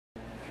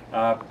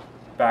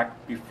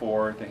back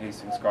before the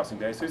Hastings Crossing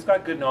Day. So he's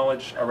got good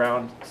knowledge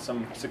around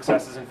some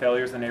successes and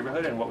failures in the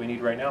neighborhood and what we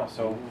need right now.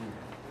 So,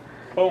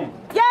 boom.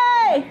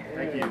 Yay!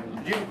 Thank you.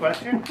 Did you have a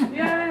question?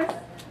 Yes.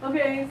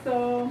 Okay,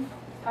 so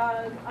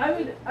I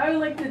would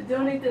like to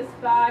donate this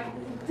back.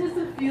 Just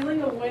the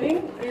feeling of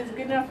winning is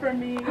good enough for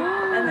me,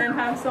 and then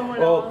have someone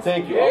else. Well,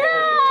 thank you. Yay!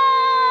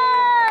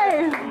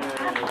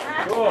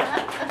 Cool.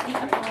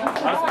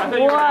 I thought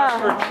you were going to ask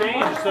for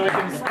change so we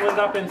can split it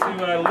up into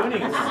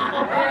loonies.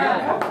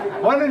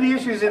 One of the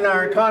issues in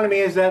our economy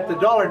is that the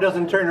dollar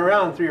doesn't turn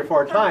around 3 or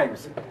 4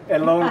 times.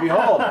 And lo and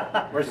behold,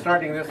 we're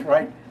starting this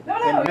right No,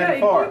 in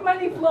metaphor. keep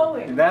money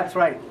flowing. That's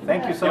right.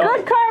 Thank you so much.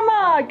 Good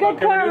karma! Good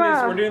Okay,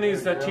 karma! we're doing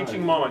these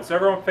teaching moments. So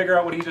everyone figure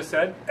out what he just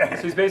said.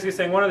 So he's basically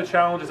saying one of the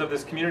challenges of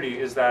this community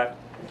is that,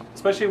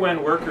 especially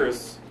when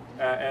workers,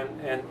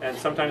 and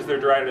sometimes they're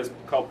derided as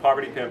called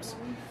poverty pimps,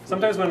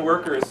 sometimes when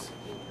workers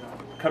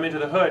come into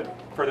the hood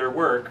for their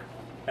work,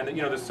 and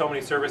there's so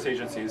many service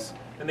agencies,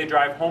 and they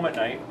drive home at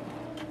night,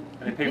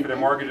 and they pay for their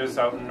mortgages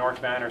out in North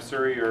Van or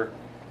Surrey,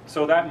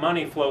 so that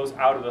money flows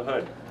out of the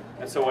hood.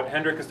 And so what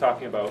Hendrik is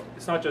talking about,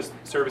 it's not just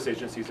service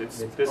agencies,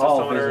 it's business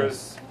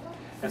owners.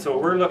 And so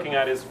what we're looking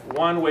at is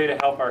one way to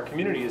help our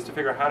community is to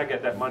figure out how to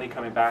get that money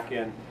coming back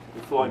in,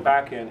 and flowing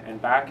back in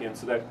and back in,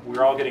 so that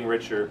we're all getting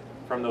richer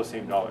from those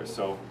same dollars.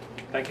 So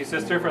thank you,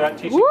 sister, for that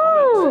teaching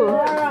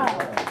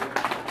moment.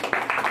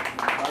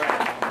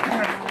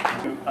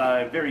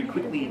 Very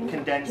quickly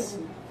condense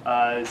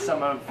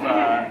some of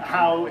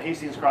how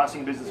Hastings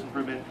Crossing Business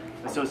Improvement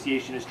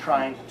Association is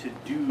trying to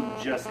do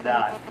just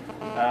that.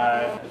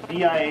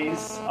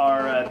 BIAs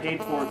are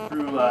paid for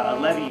through a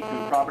levy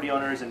through property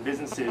owners and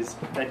businesses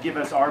that give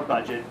us our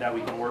budget that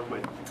we can work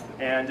with.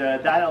 And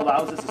that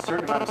allows us a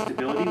certain amount of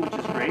stability, which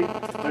is great,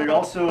 but it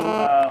also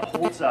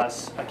holds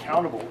us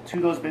accountable to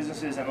those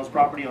businesses and those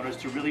property owners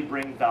to really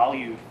bring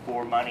value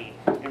for money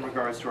in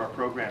regards to our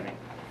programming.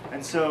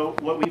 And so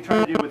what we've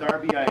tried to do with our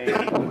BIA is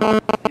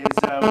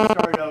we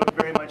started out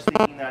very much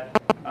thinking that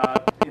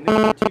in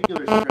this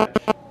particular stretch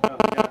of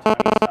the downtown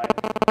east side,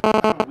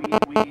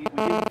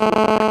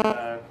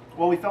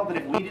 we felt that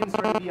if we didn't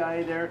start a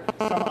BIA there,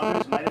 some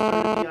others might have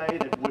started a BIA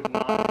that would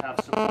not have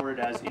supported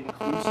as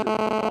inclusive a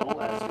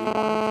model as we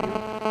wanted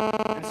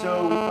to. And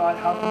so we thought,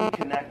 how can we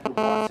connect the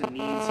wants and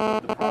needs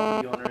of the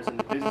property owners and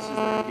the businesses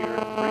that are here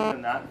and bring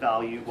them that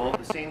value, while at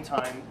the same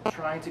time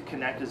trying to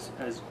connect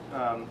as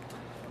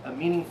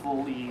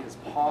meaningfully as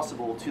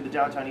possible to the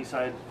downtown east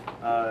side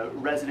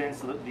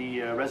residents,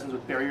 the residents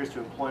with barriers to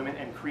employment,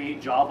 and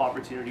create job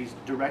opportunities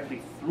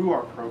directly through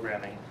our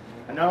programming.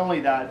 And not only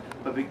that,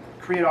 but we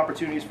create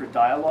opportunities for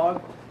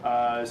dialogue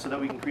so that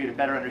we can create a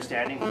better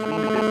understanding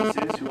between the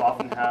businesses who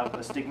often have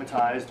a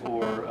stigmatized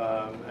or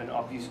an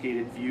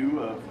obfuscated view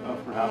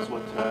of perhaps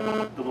what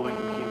the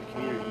low-income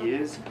community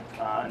is,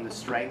 and the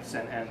strengths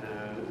and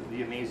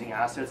the amazing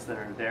assets that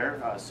are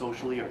there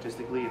socially,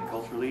 artistically, and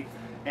culturally.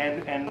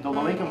 And the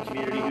low-income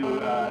community who,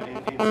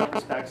 in some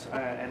respects,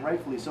 and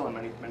rightfully so in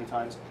many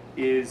times,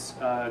 is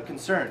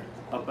concerned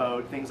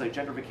about things like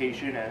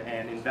gentrification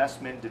and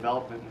investment,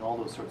 development, and all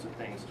those sorts of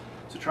things.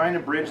 So trying to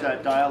bridge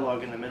that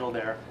dialogue in the middle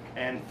there,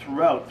 and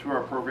through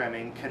our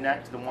programming,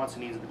 connect the wants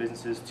and needs of the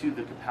businesses to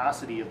the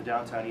capacity of the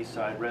downtown east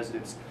side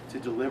residents to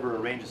deliver a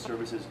range of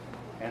services.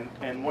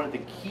 And one of the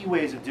key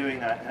ways of doing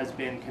that has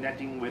been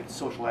connecting with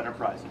social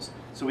enterprises.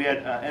 So we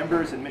had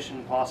Embers and Mission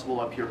Impossible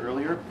up here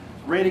earlier.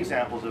 Great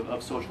examples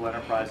of social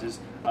enterprises.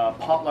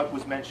 Potluck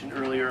was mentioned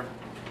earlier.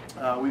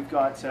 We've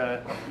got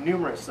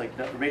numerous, like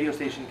the radio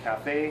station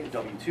Cafe,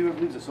 W2 I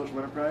believe is a social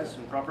enterprise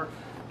and proper.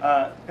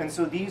 And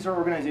so these are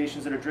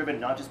organizations that are driven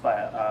not just by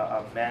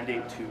a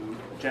mandate to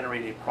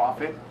generate a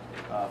profit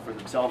for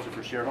themselves or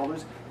for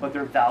shareholders, but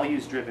they're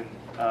values-driven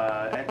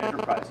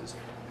enterprises.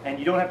 And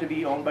you don't have to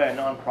be owned by a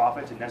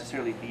nonprofit to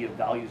necessarily be a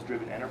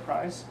values-driven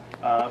enterprise,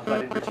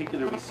 but in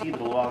particular we see that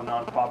a lot of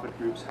nonprofit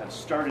groups have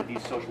started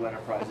these social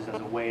enterprises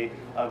as a way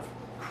of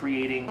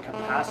creating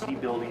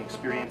capacity-building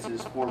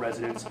experiences for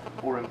residents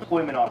or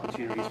employment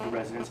opportunities for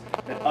residents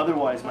that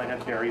otherwise might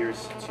have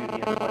barriers to the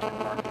employment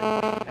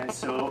market. And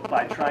so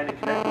by trying to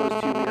connect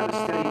those two, we have a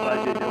steady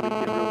budget that we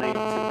can relate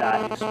to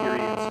that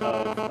experience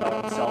of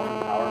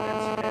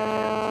self-empowerment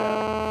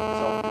and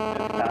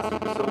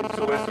self-capacity.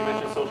 So Wes, you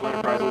mentioned social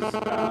enterprises,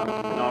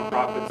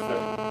 nonprofits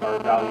that are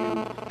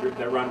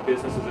that run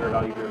businesses that are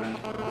value-driven.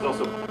 There's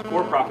also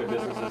for-profit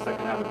businesses that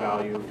can have a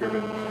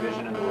value-driven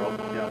vision in the world.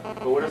 Yeah.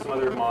 But what are some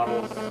other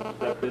models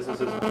that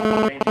businesses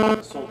ranging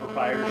from sole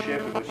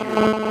proprietorship, in which you're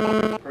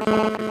a person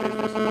owning your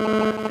business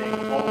and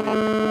thing, all the way to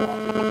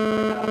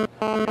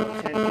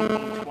co-op, 10,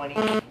 15, 20,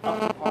 up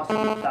to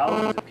possibly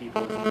thousands of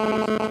people in the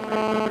case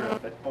of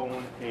Europe that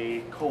own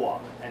a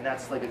co-op, and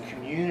that's like a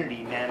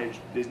community-managed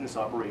business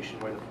operation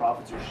where the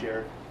profits are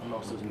shared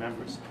amongst those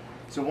members.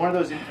 So one of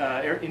those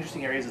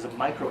interesting areas is a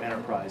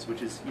micro-enterprise,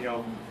 which is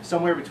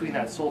somewhere between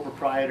that sole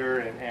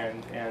proprietor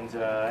and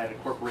a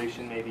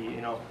corporation maybe.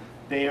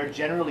 They are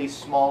generally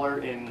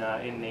smaller in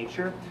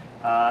nature,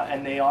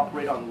 and they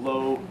operate on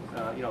low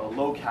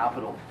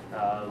capital,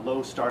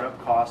 low startup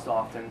cost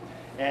often,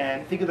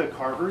 And think of the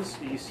carvers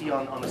you see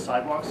on the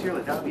sidewalks here.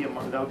 Like that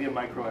would be a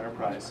micro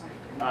enterprise.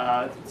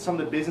 Some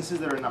of the businesses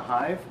that are in the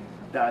Hive,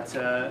 that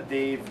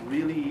they've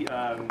really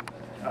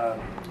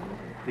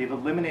they've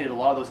eliminated a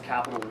lot of those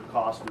capital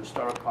costs, or the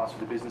startup costs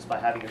for the business by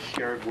having a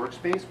shared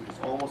workspace, which is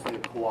almost like a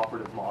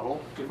cooperative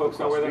model. Do folks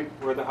know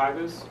where the Hive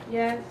is?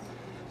 Yes.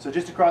 So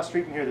just across the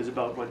street from here, there's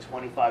about,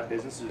 25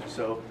 businesses or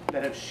so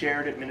that have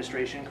shared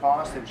administration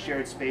costs and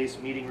shared space,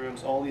 meeting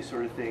rooms, all these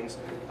sort of things.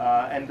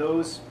 And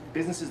those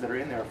businesses that are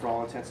in there, for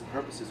all intents and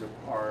purposes,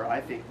 are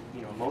I think,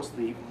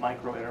 mostly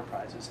micro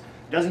enterprises.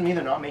 Doesn't mean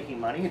they're not making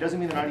money. It doesn't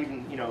mean they're not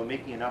even,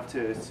 making enough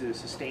to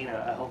sustain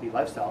a healthy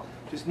lifestyle.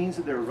 It just means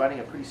that they're running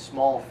a pretty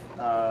small,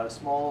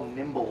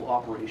 nimble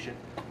operation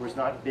where it's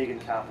not big and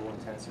capital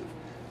intensive.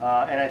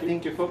 And I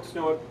think, do folks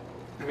know what?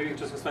 Maybe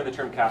just explain the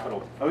term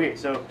capital. Okay,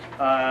 so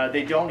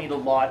they don't need a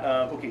lot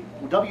of,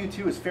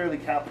 W2 is fairly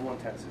capital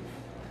intensive.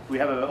 We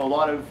have a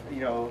lot of,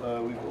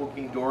 we've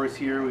opening doors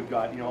here, we've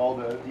got, all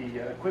the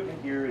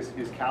equipment here is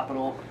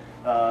capital,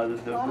 the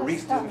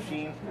barista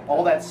machine,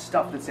 all that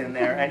stuff that's in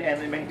there,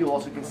 and many people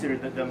also consider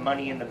the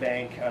money in the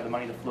bank, the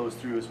money that flows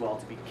through as well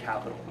to be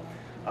capital.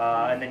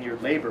 And then your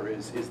labor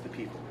is the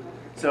people.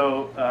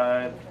 So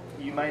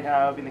you might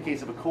have, in the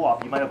case of a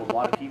co-op, you might have a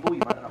lot of people,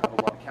 you might not have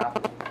a lot of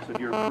capital. So if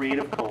you're a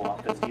creative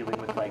co-op that's dealing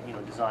with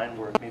design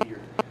work, maybe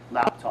your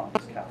laptop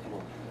is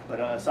capital. But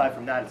aside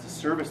from that, it's the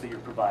service that you're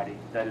providing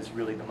that is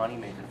really the money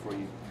maker for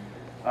you.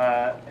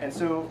 And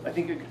so I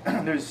think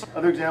there's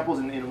other examples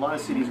in a lot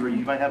of cities where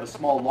you might have a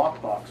small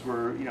lockbox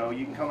where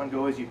you can come and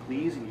go as you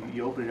please, and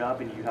you open it up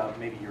and you have,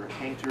 maybe you're a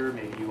painter,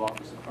 maybe you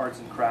offer some arts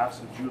and crafts,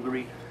 some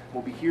jewelry.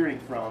 We'll be hearing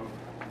from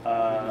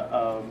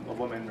a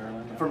woman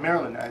from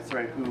Maryland,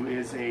 who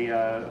is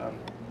a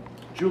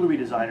jewelry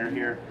designer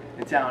here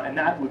in town, and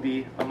that would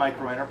be a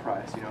micro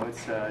enterprise.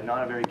 It's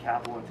not a very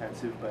capital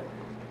intensive, but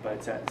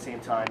at the same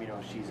time,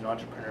 she's an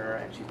entrepreneur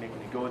and she's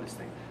making a go of this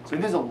thing. So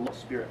there's a lot of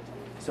spirit.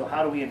 So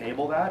how do we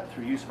enable that?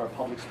 Through use of our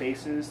public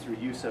spaces, through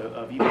use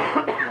of even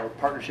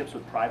partnerships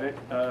with private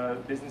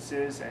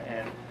businesses,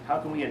 and how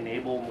can we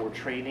enable more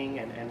training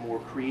and more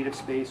creative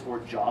space, or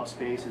job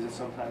space as it's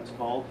sometimes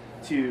called,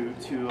 to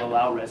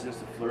allow residents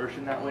to flourish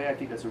in that way? I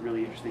think that's a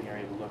really interesting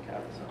area to look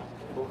at. So,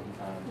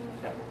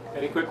 yeah.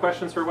 Any quick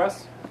questions for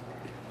Wes?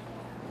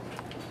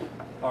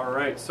 All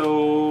right,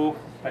 so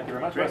thank you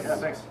very much, Wes. Yeah,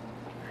 thanks.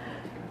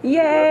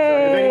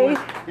 Yay!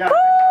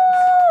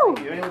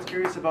 If anyone's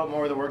curious about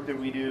more of the work that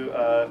we do,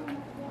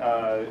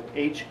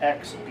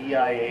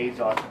 hxbia.com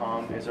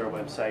is our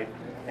website.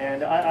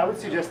 And I would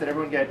suggest that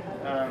everyone get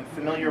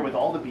familiar with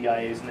all the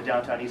BIAs in the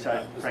downtown east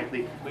side,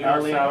 frankly.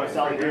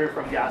 Sally here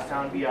from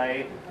Gastown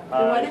BIA.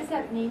 What does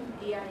that mean,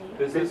 BIA?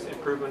 Business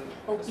Improvement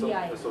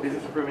BIA.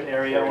 Business Improvement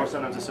Area, or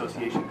sometimes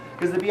association.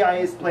 Because the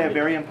BIAs play a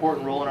very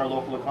important role in our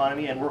local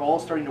economy, and we're all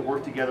starting to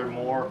work together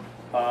more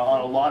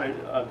on a lot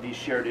of these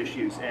shared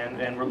issues,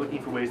 and we're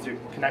looking for ways to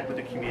connect with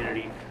the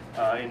community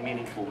in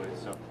meaningful ways.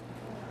 So,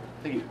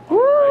 thank you. Woo!